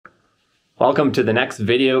Welcome to the next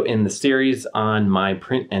video in the series on my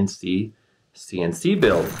PrintNC CNC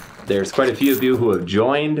build. There's quite a few of you who have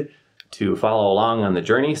joined to follow along on the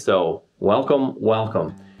journey, so welcome,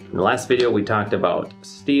 welcome. In the last video we talked about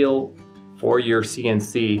steel for your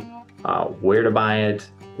CNC, where to buy it,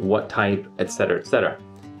 what type, etc., etc.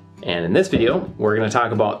 And in this video we're going to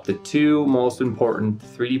talk about the two most important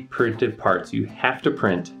 3D printed parts you have to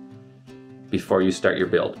print before you start your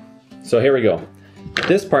build. So here we go.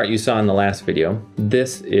 This part you saw in the last video,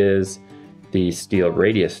 this is the steel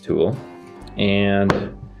radius tool, and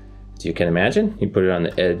as you can imagine, you put it on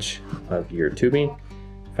the edge of your tubing,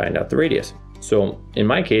 find out the radius. So in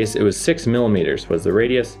my case, it was 6 millimeters was the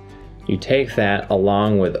radius. You take that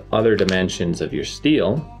along with other dimensions of your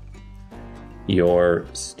steel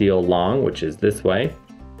long, which is this way,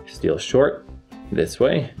 steel short this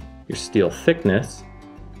way, your steel thickness,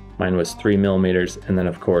 mine was 3 millimeters, and then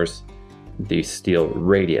of course the steel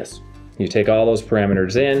radius. You take all those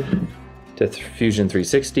parameters in to Fusion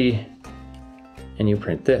 360 and you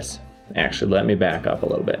print this. Actually, let me back up a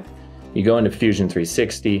little bit. You go into Fusion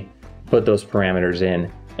 360, put those parameters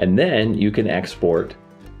in, and then you can export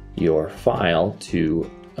your file to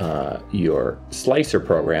your slicer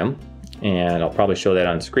program, and I'll probably show that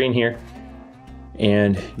on screen here,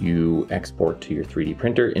 and you export to your 3D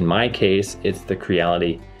printer. In my case, it's the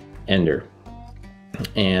Creality Ender.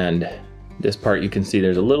 And this part you can see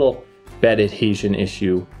there's a little bed adhesion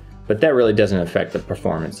issue, but that really doesn't affect the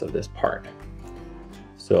performance of this part.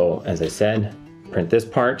 So as I said, print this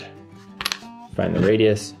part, find the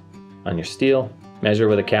radius on your steel, measure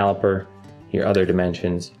with a caliper, your other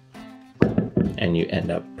dimensions, and you end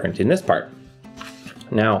up printing this part.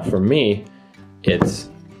 Now for me, it's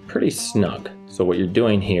pretty snug. So what you're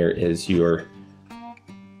doing here is you're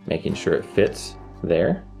making sure it fits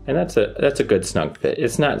there. And that's a good snug fit.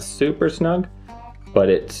 It's not super snug,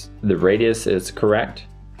 but the radius is correct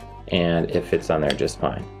and it fits on there just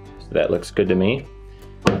fine. So that looks good to me.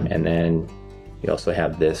 And then you also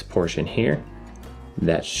have this portion here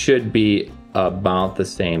that should be about the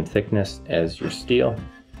same thickness as your steel.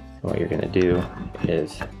 What you're gonna do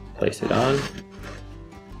is place it on.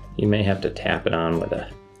 You may have to tap it on with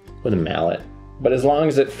a mallet, but as long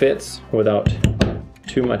as it fits without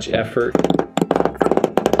too much effort,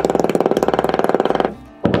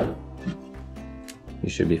 you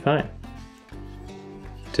should be fine.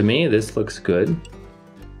 To me, this looks good.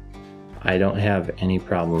 I don't have any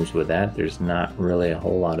problems with that. There's not really a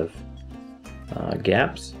whole lot of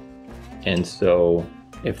gaps. And so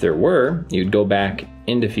if there were, you'd go back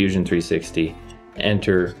into Fusion 360,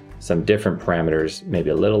 enter some different parameters, maybe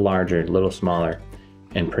a little larger, a little smaller,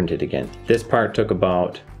 and print it again. This part took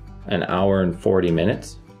about an hour and 40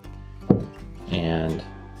 minutes. And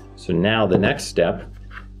so now the next step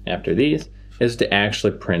after these is to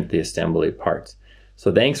actually print the assembly parts.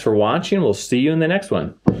 So thanks for watching. We'll see you in the next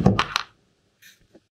one.